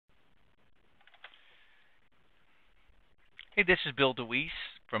Hey, this is Bill DeWeese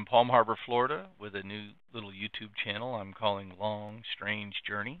from Palm Harbor, Florida, with a new little YouTube channel I'm calling Long Strange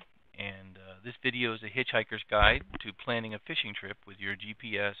Journey. And this video is a hitchhiker's guide to planning a fishing trip with your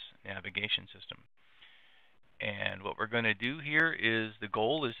GPS navigation system. And what we're going to do here is the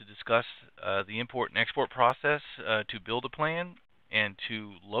goal is to discuss the import and export process to build a plan and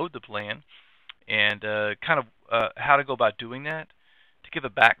to load the plan and how to go about doing that, to give a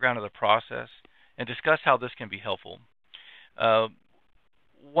background of the process, and discuss how this can be helpful.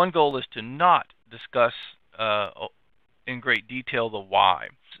 One goal is to not discuss in great detail the why.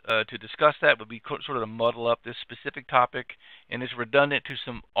 To discuss that would be sort of to muddle up this specific topic, and is redundant to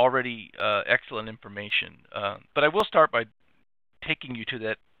some already excellent information. But I will start by taking you to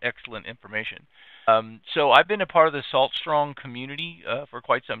that excellent information. So I've been a part of the SaltStrong community for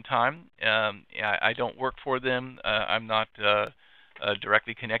quite some time. I don't work for them. I'm not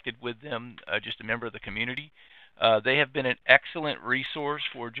directly connected with them, just a member of the community. They have been an excellent resource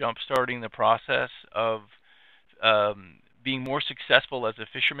for jump-starting the process of being more successful as a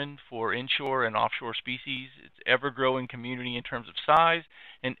fisherman for inshore and offshore species. It's ever-growing community in terms of size,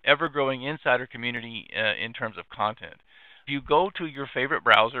 and ever-growing insider community in terms of content. If you go to your favorite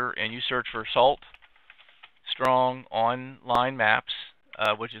browser and you search for SaltStrong online maps,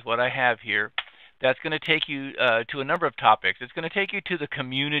 which is what I have here, that's going to take you to a number of topics. It's going to take you to the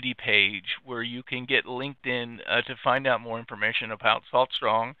community page where you can get linked in to find out more information about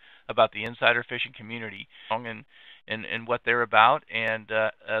SaltStrong, about the insider fishing community, and what they're about, and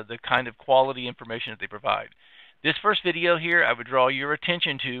the kind of quality information that they provide. This first video here, I would draw your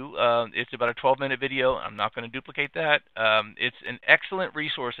attention to. It's about a 12-minute video. I'm not going to duplicate that. It's an excellent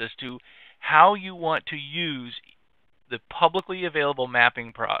resource as to how you want to use the publicly available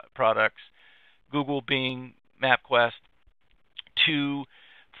mapping products, Google, Bing, MapQuest, to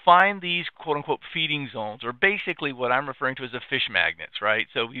find these quote-unquote feeding zones, or basically what I'm referring to as the fish magnets, right?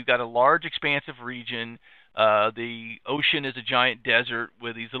 So you've got a large expansive region. The ocean is a giant desert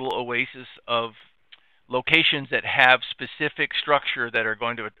with these little oases of locations that have specific structure that are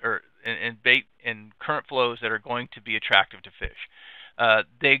going to, and bait and current flows that are going to be attractive to fish.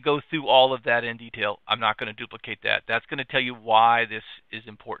 They go through all of that in detail. I'm not going to duplicate that. That's going to tell you why this is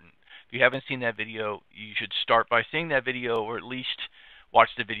important. If you haven't seen that video, you should start by seeing that video, or at least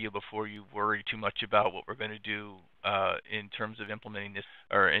watch the video before you worry too much about what we're going to do in terms of implementing this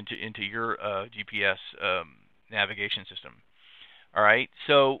or into your GPS navigation system. All right,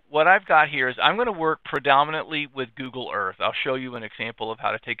 so what I've got here is I'm going to work predominantly with Google Earth. I'll show you an example of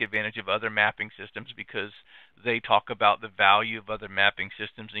how to take advantage of other mapping systems, because they talk about the value of other mapping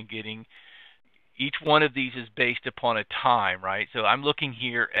systems and getting each one of these is based upon a time, right? So I'm looking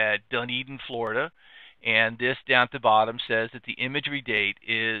here at Dunedin, Florida, and this down at the bottom says that the imagery date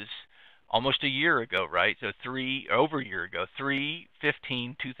is almost a year ago, right? So over a year ago,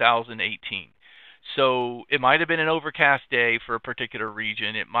 3/15/2018. So it might have been an overcast day for a particular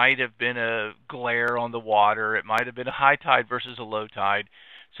region. It might have been a glare on the water. It might have been a high tide versus a low tide.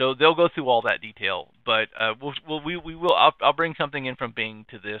 So they'll go through all that detail, but I'll bring something in from Bing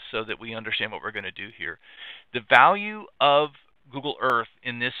to this so that we understand what we're going to do here. The value of Google Earth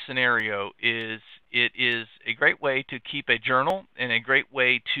in this scenario is it is a great way to keep a journal and a great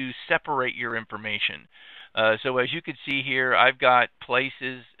way to separate your information. So as you can see here, I've got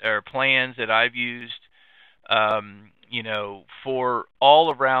places or plans that I've used for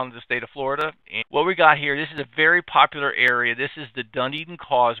all around the state of Florida. And what we got here, this is a very popular area. This is the Dunedin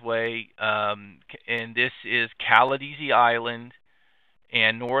Causeway, and this is Caladesi Island,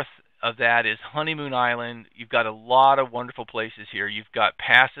 and north of that is Honeymoon Island. You've got a lot of wonderful places here. You've got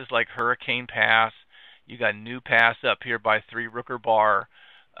passes like Hurricane Pass. You've got New Pass up here by Three Rooker Bar.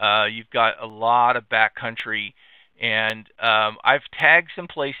 You've got a lot of backcountry. And I've tagged some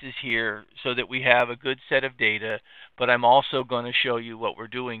places here so that we have a good set of data, but I'm also going to show you what we're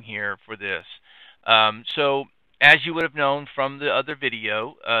doing here for this. So as you would have known from the other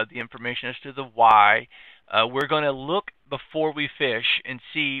video, the information as to the why, we're going to look before we fish and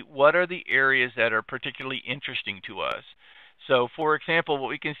see what are the areas that are particularly interesting to us. So for example, what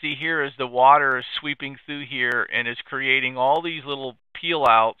we can see here is the water is sweeping through here and is creating all these little peel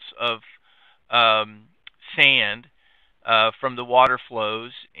outs of sand from the water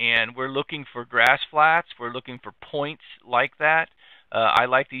flows, and we're looking for grass flats. We're looking for points like that. I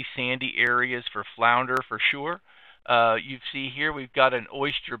like these sandy areas for flounder for sure. You see here we've got an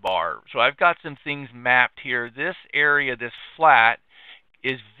oyster bar. So I've got some things mapped here. This area, this flat,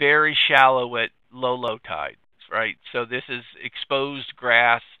 is very shallow at low tide, right? So this is exposed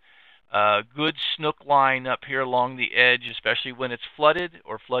grass. Good snook line up here along the edge, especially when it's flooded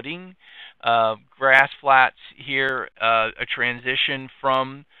or flooding. grass flats here, a transition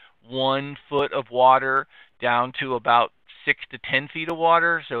from 1 foot of water down to about 6 to 10 feet of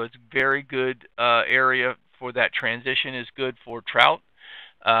water. So it's very good area for that transition. Is good for trout.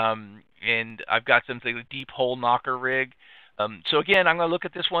 And I've got something like deep hole knocker rig. So again, I'm going to look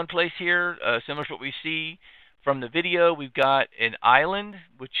at this one place here, similar to what we see from the video. We've got an island,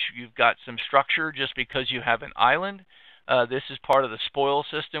 which you've got some structure just because you have an island. This is part of the spoil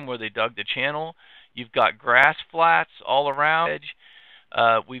system where they dug the channel. You've got grass flats all around.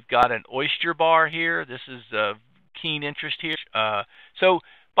 We've got an oyster bar here. This is of keen interest here. So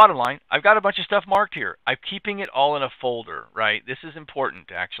bottom line, I've got a bunch of stuff marked here. I'm keeping it all in a folder, right? This is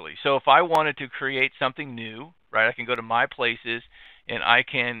important, actually. So if I wanted to create something new, right, I can go to My Places, and I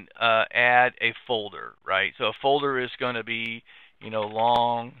can add a folder, right? So a folder is going to be,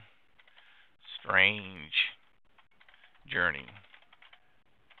 long, strange journey.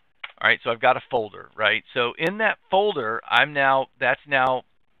 All right, so I've got a folder, right? So in that folder, that's now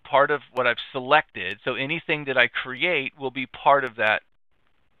part of what I've selected. So anything that I create will be part of that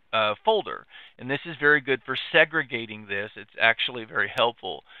folder. And this is very good for segregating this. It's actually very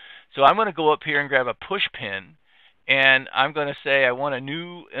helpful. So I'm going to go up here and grab a push pin, and I'm going to say I want a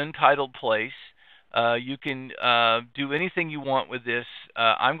new untitled place. You can do anything you want with this.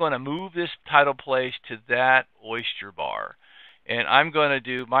 I'm going to move this title place to that oyster bar. And I'm going to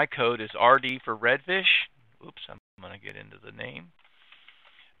do, my code is RD for redfish. Oops, I'm going to get into the name.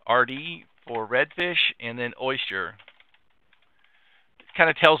 RD for redfish, and then oyster. It kind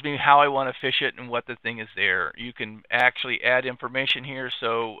of tells me how I want to fish it and what the thing is there. You can actually add information here.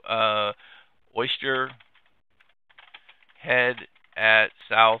 So oyster head at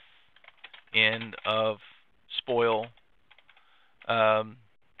south end of spoil.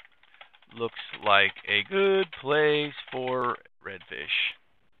 Looks like a good place for redfish.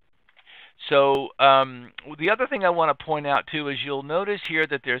 So the other thing I want to point out too is you'll notice here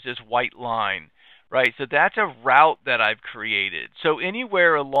that there's this white line, right? So that's a route that I've created. So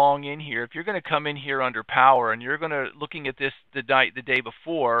anywhere along in here, if you're going to come in here under power and you're going to looking at this the day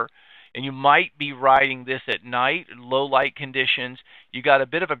before, and you might be riding this at night, low light conditions, you got a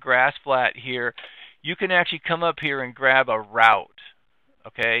bit of a grass flat here, you can actually come up here and grab a route,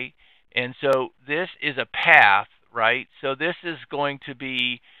 okay? And so this is a path, right? So this is going to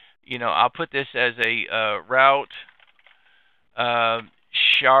be, I'll put this as a route,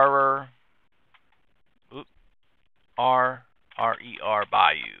 Sharer, R-E-R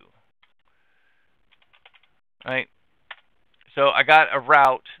Bayou, right? So I got a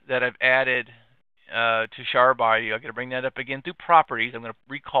route that I've added to Sharer Bayou. I'm going to bring that up again through properties. I'm going to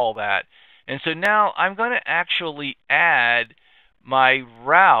recall that. And so now I'm going to actually add my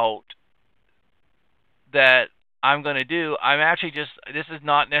route that I'm going to do. This is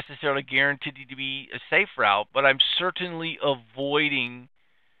not necessarily guaranteed to be a safe route, but I'm certainly avoiding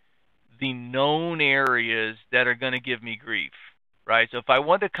the known areas that are going to give me grief, right? So if I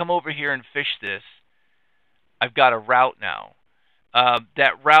want to come over here and fish this, I've got a route now.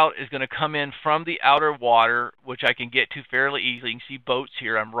 That route is going to come in from the outer water, which I can get to fairly easily. You can see boats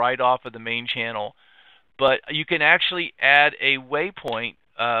here. I'm right off of the main channel. But you can actually add a waypoint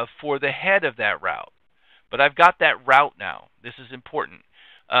for the head of that route. But I've got that route now. This is important.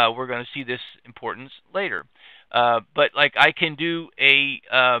 We're going to see this importance later. But like I can do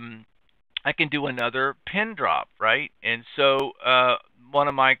another pin drop, right? And so one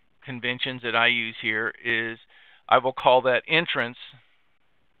of my conventions that I use here is I will call that entrance.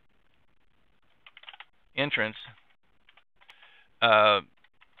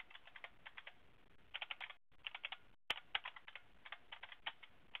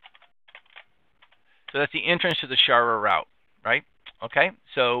 So that's the entrance to the Sharer route, right? Okay,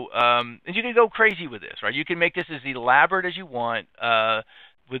 so and you can go crazy with this, right? You can make this as elaborate as you want.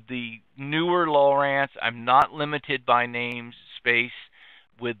 With the newer Lowrance, I'm not limited by namespace.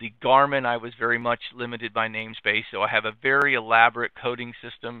 With the Garmin, I was very much limited by namespace, so I have a very elaborate coding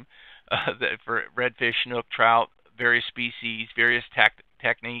system for redfish, snook, trout, various species, various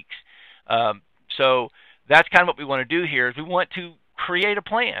techniques. So that's kind of what we want to do here. Is we want to create a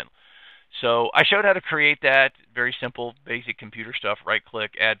plan. So I showed how to create that. Very simple, basic computer stuff.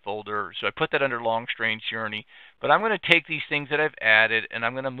 Right-click, add folder. So I put that under Long Strange Journey. But I'm going to take these things that I've added, and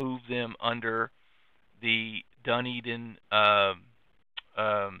I'm going to move them under the Dunedin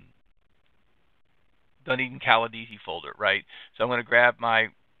Caladesi folder, right? So I'm going to grab my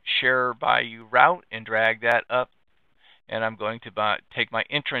Sharer Bayou route and drag that up. And I'm going to take my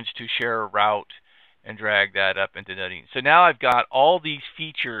entrance to Sharer route and drag that up into Dunedin. So now I've got all these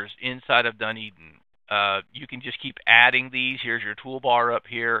features inside of Dunedin. You can just keep adding these. Here's your toolbar up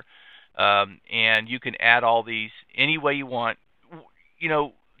here. and you can add all these any way you want. You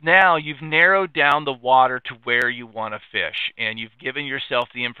know, now you've narrowed down the water to where you want to fish, and you've given yourself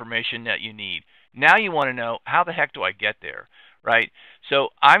the information that you need. Now you want to know, how the heck do I get there, right? So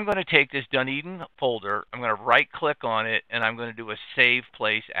I'm going to take this Dunedin folder, I'm going to right-click on it, and I'm going to do a Save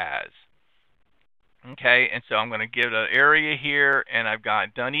Place As. Okay, and so I'm going to give an area here, and I've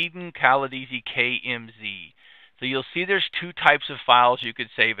got Dunedin Caladesi KMZ. So you'll see there's two types of files you could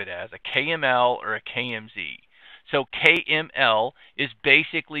save it as, a KML or a KMZ. So KML is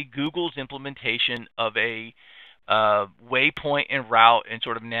basically Google's implementation of a waypoint and route and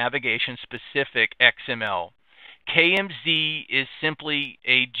sort of navigation specific XML. KMZ is simply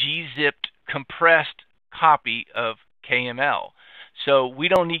a gzipped compressed copy of KML. So we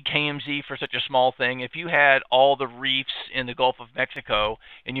don't need KMZ for such a small thing. If you had all the reefs in the Gulf of Mexico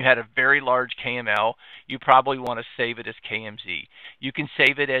and you had a very large KML, you probably want to save it as KMZ. You can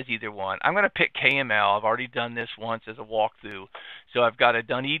save it as either one. I'm going to pick KML. I've already done this once as a walkthrough. So I've got a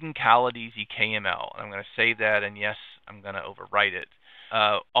Dunedin Caladesi KML. I'm going to save that, and yes, I'm going to overwrite it.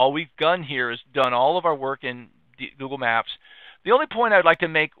 All we've done here is done all of our work in Google Maps. The only point I'd like to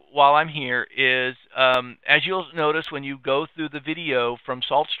make while I'm here is, as you'll notice when you go through the video from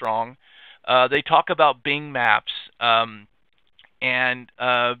SaltStrong, they talk about Bing Maps. Bing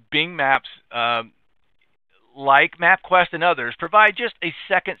Maps, like MapQuest and others, provide just a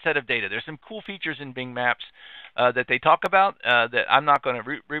second set of data. There's some cool features in Bing Maps that they talk about that I'm not going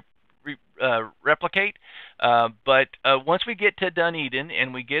to replicate. But once we get to Dunedin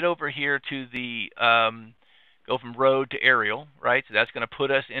and we get over here to the go from road to aerial, right? So that's going to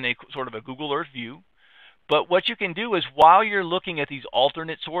put us in a sort of a Google Earth view. But what you can do is, while you're looking at these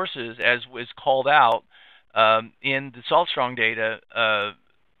alternate sources, as was called out in the SaltStrong data,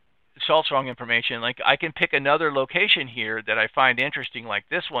 SaltStrong information, like I can pick another location here that I find interesting, like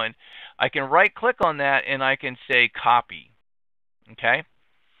this one. I can right-click on that and I can say copy. Okay?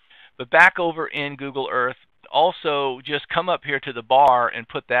 But back over in Google Earth, also just come up here to the bar and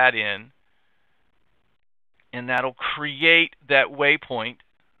put that in, and that'll create that waypoint.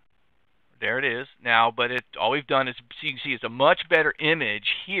 There it is now, but all we've done is, so you can see, it's a much better image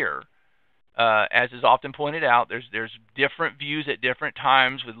here. As is often pointed out, there's different views at different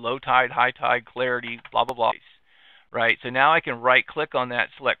times with low tide, high tide, clarity, blah, blah, blah. Right, so now I can right-click on that,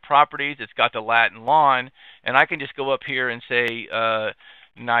 select properties. It's got the Latin lawn, and I can just go up here and say,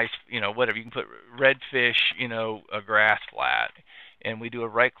 nice, whatever. You can put redfish, a grass flat. And we do a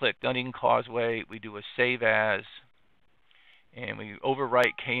right-click, Dunedin Causeway. We do a Save As, and we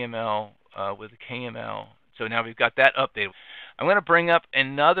overwrite KML with KML. So now we've got that updated. I'm going to bring up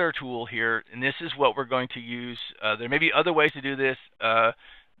another tool here, and this is what we're going to use. There may be other ways to do this.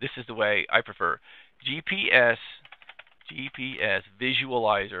 This is the way I prefer. GPS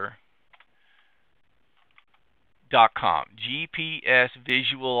Visualizer.com.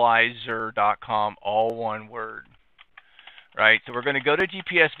 GPSvisualizer.com, all one word. Right, so we're going to go to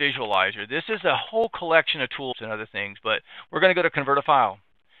GPS Visualizer. This is a whole collection of tools and other things, but we're going to go to Convert a File.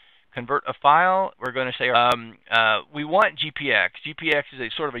 Convert a file, we're going to say we want GPX. GPX is a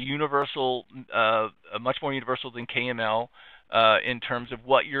sort of a universal, much more universal than KML in terms of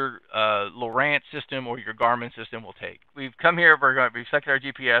what your Lowrance system or your Garmin system will take. We've come here, we've selected our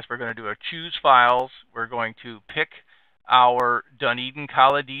GPS, we're going to do a Choose Files. We're going to pick our Dunedin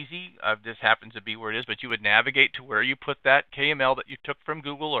Caladesi. This happens to be where it is, but you would navigate to where you put that KML that you took from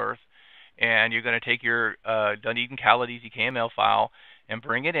Google Earth, and you're going to take your Dunedin Caladesi KML file and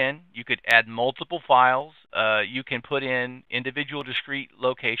bring it in. You could add multiple files. You can put in individual discrete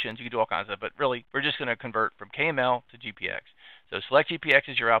locations. You can do all kinds of stuff, but really, we're just going to convert from KML to GPX. So select GPX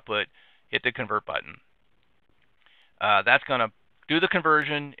as your output, hit the Convert button. That's going to do the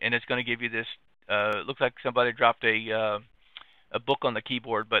conversion, and it's going to give you this. Looks like somebody dropped a book on the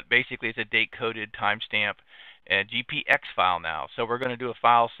keyboard, but basically it's a date-coded timestamp GPX file now. So we're going to do a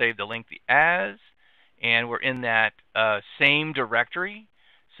file, save the link as, and we're in that same directory.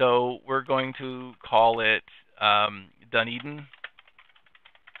 So we're going to call it Dunedin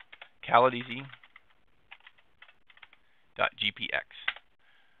Caladesi.gpx.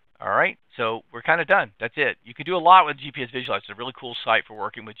 All right, so we're kind of done. That's it. You can do a lot with GPS Visualizer. It's a really cool site for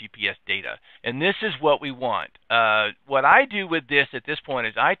working with GPS data. And this is what we want. What I do with this at this point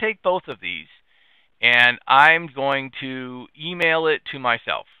is I take both of these and I'm going to email it to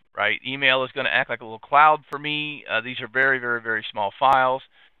myself, right? Email is going to act like a little cloud for me. These are very, very, very small files.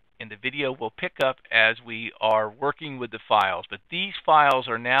 And the video will pick up as we are working with the files. But these files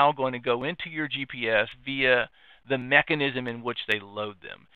are now going to go into your GPS via the mechanism in which they load them.